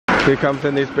It comes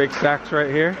in these big sacks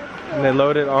right here, and they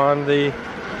load it on the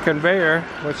conveyor,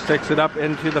 which takes it up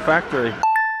into the factory.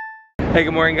 Hey,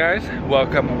 good morning guys.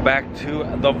 Welcome back to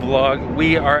the vlog.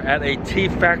 We are at a tea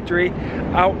factory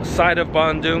outside of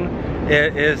Bandung.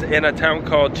 It is in a town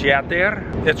called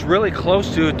Ciater. It's really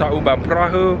close to Tauban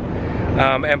Perahu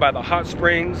and by the hot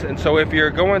springs. And so if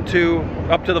you're going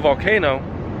up to the volcano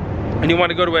and you want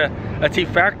to go to a tea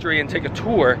factory and take a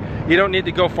tour, you don't need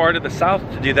to go far to the south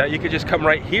to do that. You could just come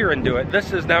right here and do it.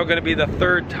 This is now going to be the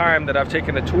third time that I've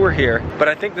taken a tour here, but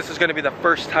I think this is going to be the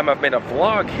first time I've made a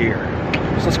vlog here.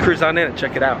 So let's cruise on in and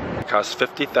check it out. It costs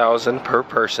 50,000 per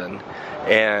person,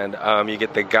 and you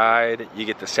get the guide, you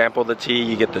get to sample the tea,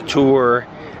 you get the tour,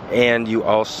 and you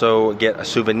also get a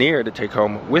souvenir to take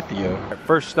home with you. Our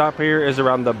first stop here is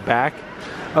around the back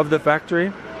of the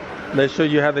factory. They show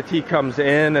you how the tea comes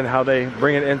in and how they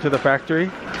bring it into the factory.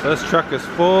 So this truck is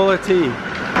full of tea.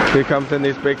 It comes in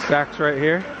these big sacks right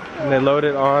here, and they load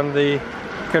it on the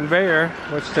conveyor,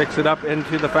 which takes it up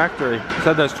into the factory. It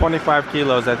said there's 25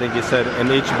 kilos, I think he said,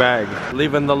 in each bag.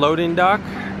 Leaving the loading dock,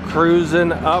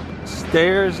 cruising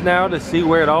upstairs now to see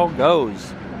where it all goes.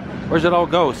 Where's it all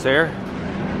go, Sarah?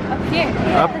 Up here.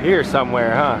 Up here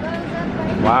somewhere, huh?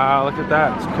 Wow, look at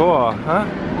that. It's cool, huh?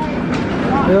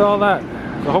 Look at all that.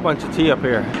 There's a whole bunch of tea up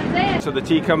here. So the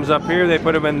tea comes up here, they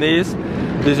put them in these.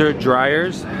 These are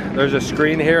dryers. There's a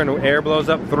screen here and air blows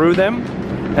up through them.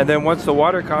 And then once the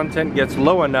water content gets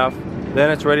low enough, then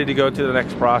it's ready to go to the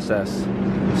next process.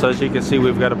 So as you can see,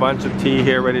 we've got a bunch of tea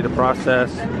here ready to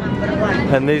process.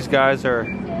 And these guys are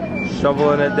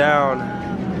shoveling it down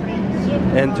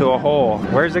into a hole.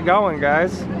 Where's it going,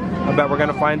 guys? I bet we're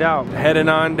gonna find out. Heading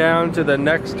on down to the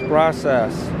next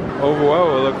process. Oh,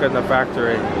 whoa, look at the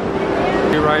factory.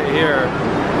 Right here,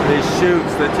 these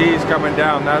chutes, the tea's coming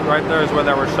down. That right there is where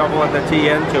they were shoveling the tea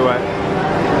into it.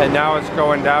 And now it's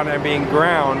going down and being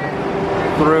ground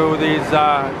through these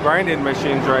grinding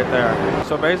machines right there.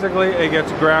 So basically it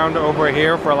gets ground over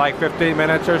here for like 15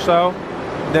 minutes or so.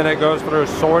 Then it goes through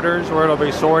sorters where it'll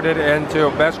be sorted into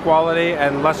best quality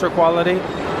and lesser quality.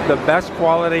 The best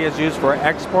quality is used for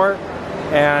export,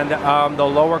 and the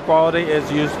lower quality is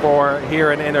used for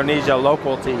here in Indonesia,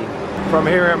 local tea. From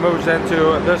here it moves into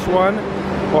this one,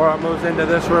 or it moves into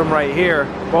this room right here.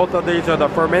 Both of these are the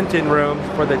fermenting rooms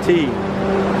for the tea.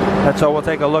 And so we'll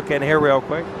take a look in here real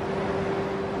quick.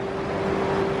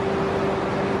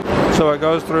 So it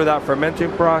goes through that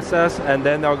fermenting process, and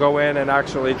then they'll go in and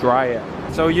actually dry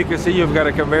it. So you can see you've got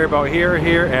a conveyor belt here,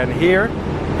 here, and here.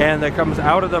 And it comes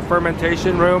out of the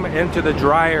fermentation room into the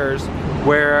dryers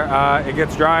where it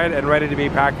gets dried and ready to be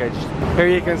packaged. Here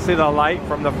you can see the light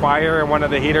from the fire in one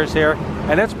of the heaters here,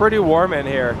 and it's pretty warm in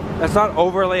here. It's not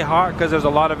overly hot because there's a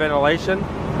lot of ventilation,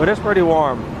 but it's pretty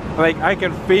warm. Like, I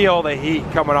can feel the heat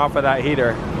coming off of that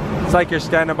heater. It's like you're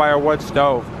standing by a wood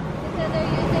stove. So they're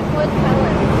using wood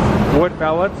pellets. Wood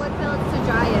pellets? Wood pellets to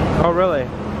dry it. Oh really?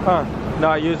 Huh.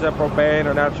 Not using propane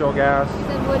or natural gas.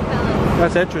 Using wood pellets.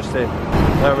 That's interesting.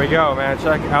 There we go, man.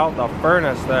 Check out the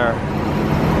furnace there.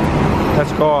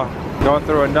 That's cool. Going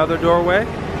through another doorway.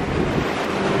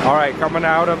 All right, coming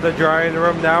out of the drying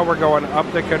room now, we're going up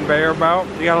the conveyor belt.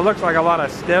 You got, it looks like a lot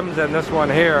of stems in this one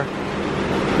here.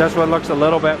 This one looks a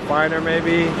little bit finer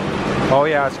maybe. Oh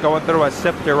yeah, it's going through a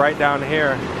sifter right down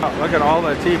here. Oh, look at all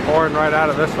the tea pouring right out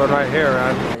of this one right here,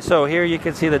 man. So here you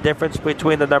can see the difference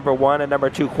between the number 1 and number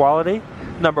 2 quality.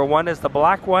 Number 1 is the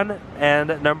black one,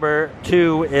 and number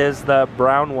 2 is the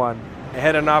brown one.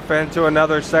 Heading off into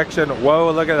another section.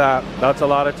 Whoa, look at that. That's a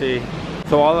lot of tea.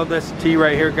 So all of this tea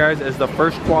right here, guys, is the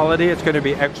first quality. It's going to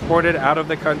be exported out of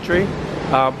the country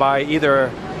by either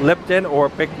Lipton or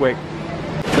Pickwick.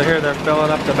 So here they're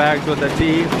filling up the bags with the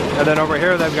tea, and then over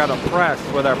here they've got a press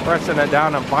where they're pressing it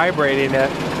down and vibrating it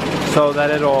so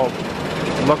that it'll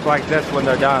look like this when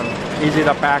they're done. Easy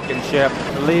to pack and ship.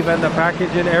 Leaving the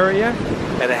packaging area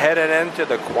and headed into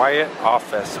the quiet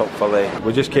office, hopefully.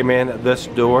 We just came in this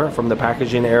door from the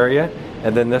packaging area,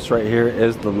 and then this right here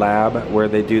is the lab where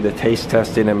they do the taste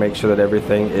testing and make sure that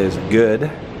everything is good.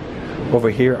 Over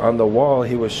here on the wall,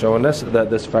 he was showing us that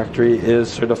this factory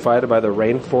is certified by the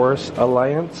Rainforest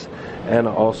Alliance and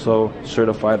also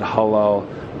certified halal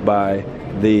by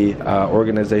the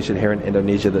organization here in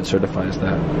Indonesia that certifies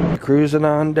that. Cruising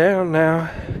on down now.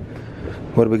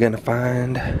 What are we gonna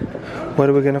find? What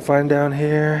are we gonna find down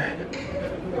here?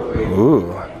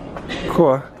 Ooh,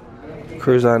 cool.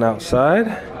 Cruise on outside.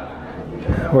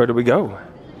 Where do we go?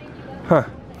 Huh.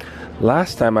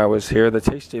 Last time I was here, the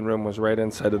tasting room was right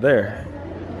inside of there.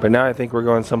 But now I think we're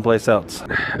going someplace else.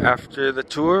 After the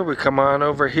tour, we come on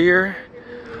over here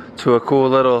to a cool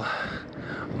little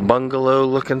bungalow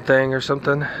looking thing or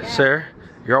something. Yeah. Sarah,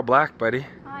 you're all black, buddy.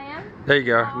 I am There you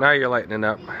go. Now you're lightening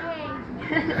up.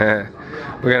 We're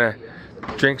gonna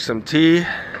drink some tea.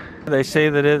 They say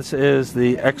that this is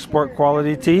the export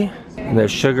quality tea. And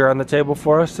there's sugar on the table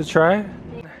for us to try.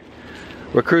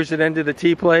 We're cruising into the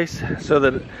tea place so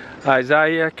that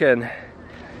Isaiah can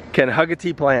hug a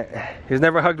tea plant. He's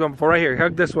never hugged one before. Right here,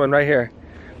 hug this one right here.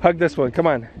 Hug this one, come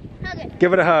on. Hug it.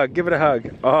 Give it a hug, give it a hug.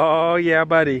 Oh yeah,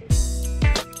 buddy.